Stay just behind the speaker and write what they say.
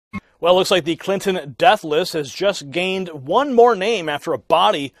Well, it looks like the Clinton death list has just gained one more name after a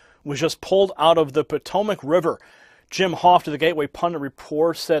body was just pulled out of the Potomac River. Jim Hoft of the Gateway Pundit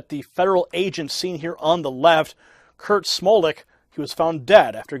reports that the federal agent seen here on the left, Kurt Smolik, he was found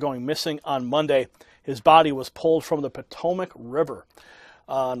dead after going missing on Monday. His body was pulled from the Potomac River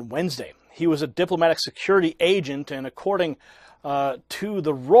on Wednesday. He was a diplomatic security agent, and according to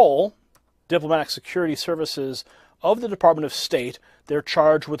the role, diplomatic security services of the Department of State, they're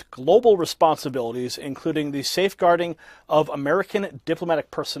charged with global responsibilities, including the safeguarding of American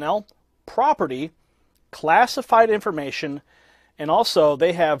diplomatic personnel, property, classified information, and also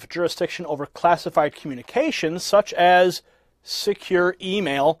they have jurisdiction over classified communications such as secure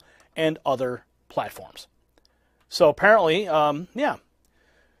email and other platforms. So apparently,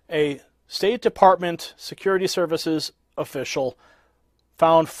 a State Department Security Services official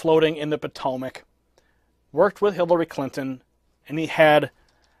found floating in the Potomac, worked with Hillary Clinton, and he had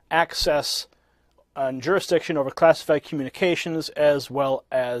access and jurisdiction over classified communications as well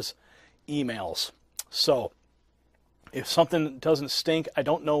as emails. So, if something doesn't stink, I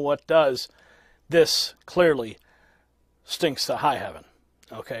don't know what does. This clearly stinks to high heaven,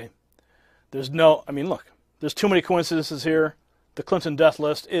 okay? There's too many coincidences here. The Clinton death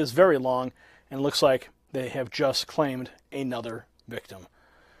list is very long, and it looks like they have just claimed another victim.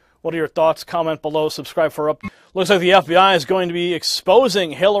 What are your thoughts? Comment below. Subscribe for up. Looks like the FBI is going to be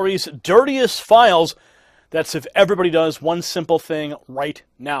exposing Hillary's dirtiest files. That's if everybody does one simple thing right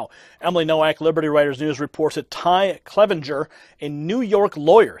now. Emily Nowak, Liberty Writers News, reports that Ty Clevenger, a New York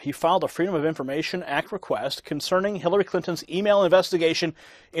lawyer, he filed a Freedom of Information Act request concerning Hillary Clinton's email investigation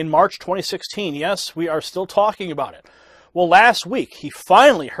in March 2016. Yes, we are still talking about it. Well, last week, he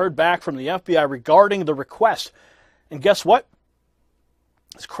finally heard back from the FBI regarding the request. And guess what?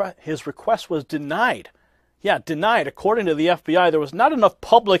 His request was denied. Yeah, denied. According to the FBI, there was not enough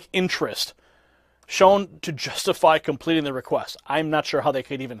public interest shown to justify completing the request. I'm not sure how they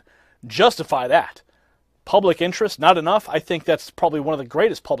could even justify that. Public interest, not enough? I think that's probably one of the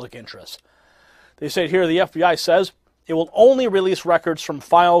greatest public interests. They say here, the FBI says it will only release records from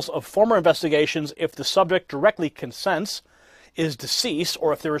files of former investigations if the subject directly consents, is deceased,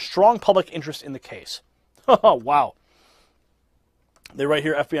 or if there is strong public interest in the case. Wow. They write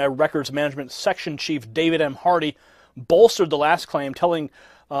here, FBI Records Management Section Chief David M. Hardy bolstered the last claim, telling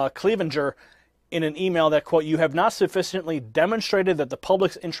Clevenger in an email that, quote, "You have not sufficiently demonstrated that the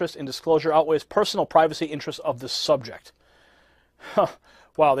public's interest in disclosure outweighs personal privacy interests of the subject."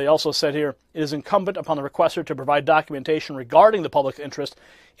 Wow, they also said here, it is incumbent upon the requester to provide documentation regarding the public's interest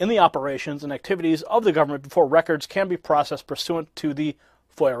in the operations and activities of the government before records can be processed pursuant to the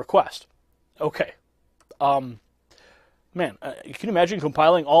FOIA request. Okay. Man, can you imagine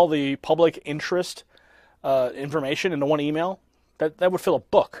compiling all the public interest information into one email? That would fill a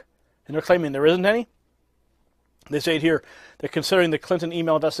book. And they're claiming there isn't any? They say here that considering the Clinton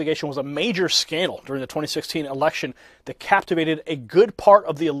email investigation was a major scandal during the 2016 election that captivated a good part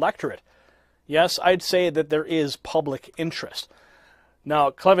of the electorate, yes, I'd say that there is public interest.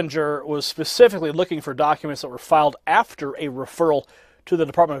 Now, Clevenger was specifically looking for documents that were filed after a referral to the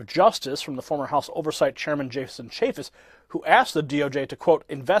Department of Justice from the former House Oversight Chairman Jason Chaffetz, who asked the DOJ to, quote,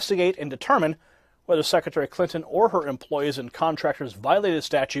 "investigate and determine whether Secretary Clinton or her employees and contractors violated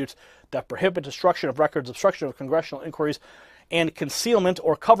statutes that prohibit destruction of records, obstruction of congressional inquiries, and concealment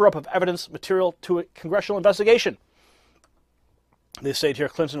or cover-up of evidence material to a congressional investigation." They state here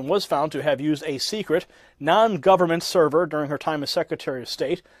Clinton was found to have used a secret, non-government server during her time as Secretary of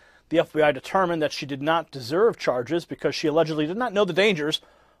State. The FBI determined that she did not deserve charges because she allegedly did not know the dangers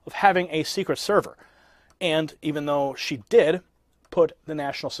of having a secret server. And even though she did, put the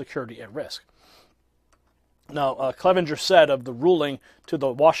national security at risk. Now, Clevenger said of the ruling to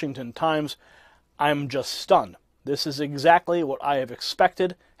the Washington Times, "I'm just stunned. This is exactly what I have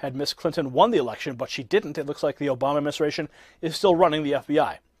expected had Miss Clinton won the election, but she didn't. It looks like the Obama administration is still running the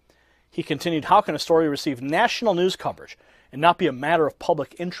FBI." He continued, "How can a story receive national news coverage and not be a matter of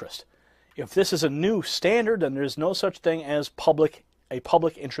public interest? If this is a new standard, then there is no such thing as a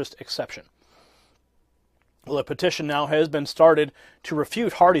public interest exception." Well, a petition now has been started to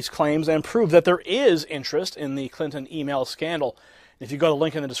refute Hardy's claims and prove that there is interest in the Clinton email scandal. If you go to the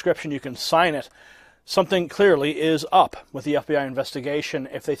link in the description, you can sign it. Something clearly is up with the FBI investigation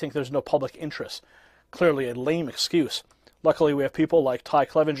if they think there's no public interest. Clearly a lame excuse. Luckily, we have people like Ty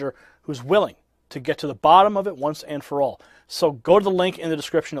Clevenger who's willing to get to the bottom of it once and for all. So go to the link in the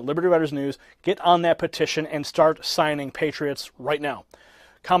description at Liberty Writers News, get on that petition, and start signing patriots right now.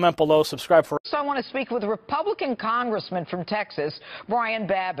 Comment below, subscribe for. So I want to speak with Republican Congressman from Texas, Brian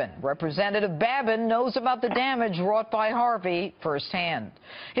Babin. Representative Babin knows about the damage wrought by Harvey firsthand.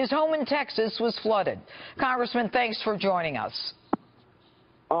 His home in Texas was flooded. Congressman, thanks for joining us.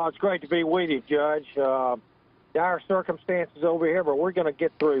 Oh, it's great to be with you, Judge. Dire circumstances over here, but we're going to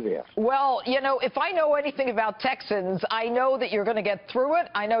get through this. Well, you know, if I know anything about Texans, I know that you're going to get through it.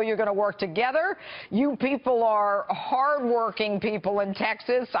 I know you're going to work together. You people are hardworking people in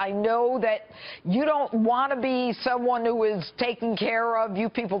Texas. I know that you don't want to be someone who is taken care of. You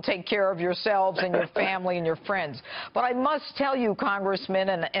people take care of yourselves and your family and your friends. But I must tell you, Congressman,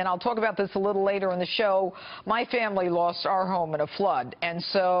 and I'll talk about this a little later in the show, my family lost our home in a flood. And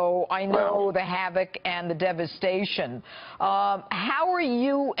so I know the havoc and the devastation. How are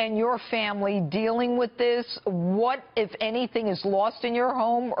you and your family dealing with this? What, if anything, is lost in your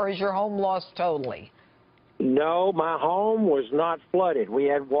home, or is your home lost totally? No, my home was not flooded. We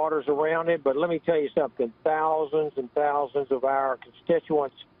had waters around it, but let me tell you something. Thousands and thousands of our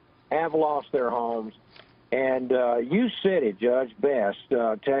constituents have lost their homes. And you said it, Judge, best.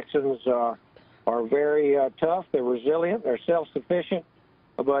 Texans are very tough. They're resilient. They're self-sufficient.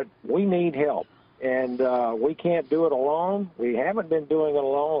 But we need help. And we can't do it alone. We haven't been doing it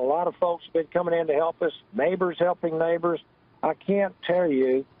alone. A lot of folks have been coming in to help us, neighbors helping neighbors. I can't tell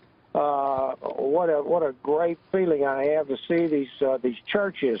you what a great feeling I have to see these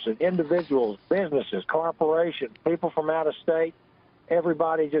churches and individuals, businesses, corporations, people from out of state,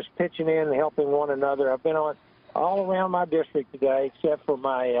 everybody just pitching in and helping one another. I've been on all around my district today, except for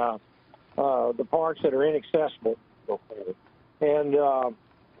my the parts that are inaccessible. And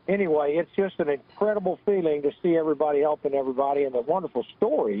anyway, it's just an incredible feeling to see everybody helping everybody, and the wonderful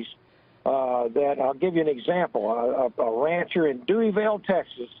stories that I'll give you an example. A rancher in Deweyville,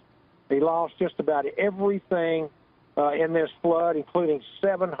 Texas, he lost just about everything in this flood, including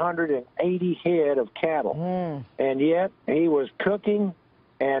 780 head of cattle. And yet he was cooking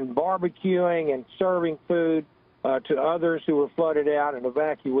and barbecuing and serving food to others who were flooded out and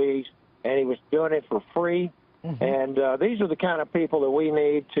evacuees, and he was doing it for free. And these are the kind of people that we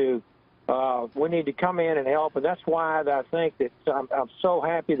need to come in and help. And that's why I think that I'm so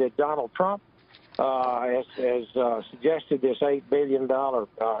happy that Donald Trump has suggested this $8 billion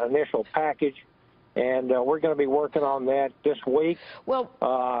initial package. And we're going to be working on that this week. Well,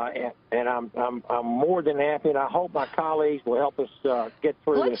 and I'm more than happy, and I hope my colleagues will help us get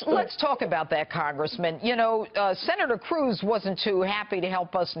through this. Let's talk about that, Congressman. You know, Senator Cruz wasn't too happy to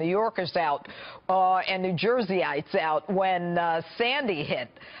help us New Yorkers out and New Jerseyites out when Sandy hit.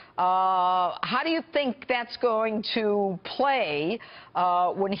 How do you think that's going to play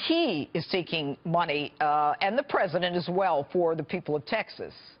when he is seeking money, and the president as well, for the people of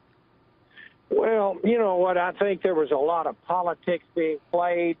Texas? Well, you know what? I think there was a lot of politics being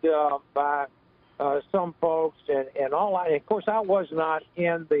played by some folks, and all. Of course, I was not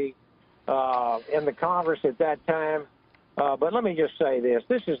in the Congress at that time. But let me just say this: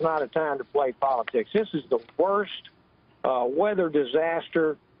 this is not a time to play politics. This is the worst weather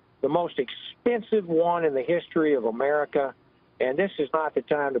disaster, the most expensive one in the history of America. And this is not the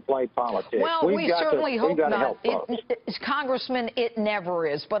time to play politics. Well, we certainly hope not. Congressman, it never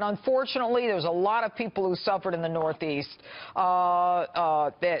is. But unfortunately, there's a lot of people who suffered in the Northeast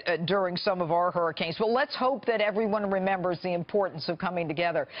during some of our hurricanes. But let's hope that everyone remembers the importance of coming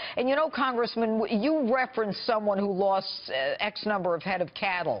together. And, you know, Congressman, you referenced someone who lost X number of head of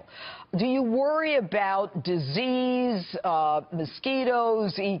cattle. Do you worry about disease,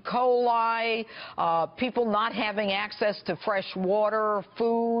 mosquitoes, E. coli, people not having access to fresh water,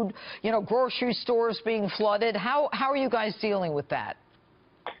 food, you know, grocery stores being flooded? How are you guys dealing with that?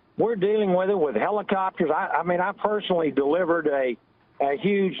 We're dealing with it with helicopters. I mean, I personally delivered a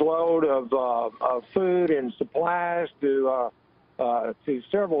huge load of food and supplies to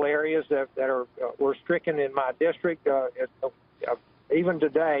several areas that were stricken in my district, even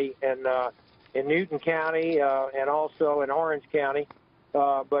today in Newton County and also in Orange County.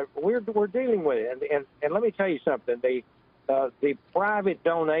 But we're dealing with it, and let me tell you something. The private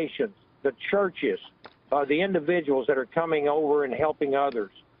donations, the churches, the individuals that are coming over and helping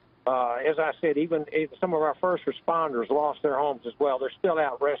others. As I said, even some of our first responders lost their homes as well. They're still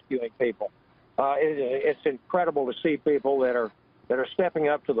out rescuing people. It's incredible to see people that are stepping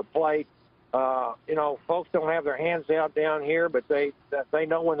up to the plate. You know, folks don't have their hands out down here, but they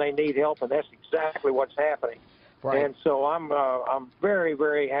know when they need help, and that's exactly what's happening. Right. And so I'm very,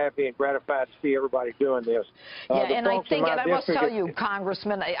 very happy and gratified to see everybody doing this. Yeah, and I think, and I must tell district, you,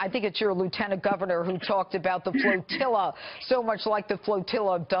 Congressman, I think it's your lieutenant governor who talked about the flotilla, so much like the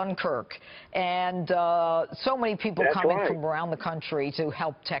flotilla of Dunkirk, and so many people That's coming right. from around the country to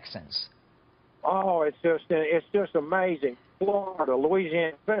help Texans. Oh, it's just amazing. Florida,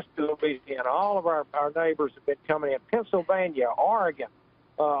 Louisiana, especially Louisiana, all of our neighbors have been coming in. Pennsylvania, Oregon,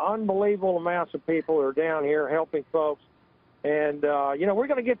 unbelievable amounts of people are down here helping folks. And, you know, we're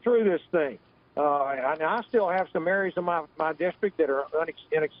going to get through this thing. I still have some areas of my district that are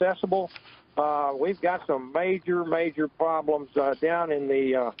inaccessible. We've got some major, major problems down in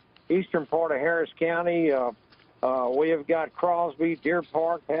the eastern part of Harris County. We have got Crosby, Deer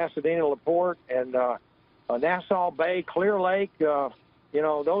Park, Pasadena, LaPorte, and Nassau Bay, Clear Lake. You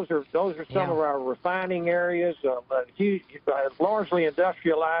know, those are some of our refining areas. Huge, largely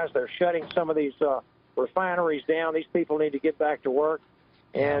industrialized. They're shutting some of these refineries down. These people need to get back to work.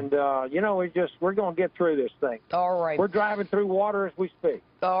 And, you know, we're going to get through this thing. All right. We're driving through water as we speak.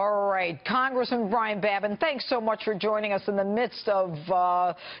 All right. Congressman Brian Babin, thanks so much for joining us in the midst of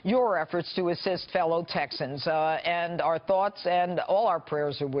your efforts to assist fellow Texans. And our thoughts and all our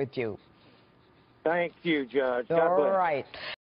prayers are with you. Thank you, Judge. God bless. All right.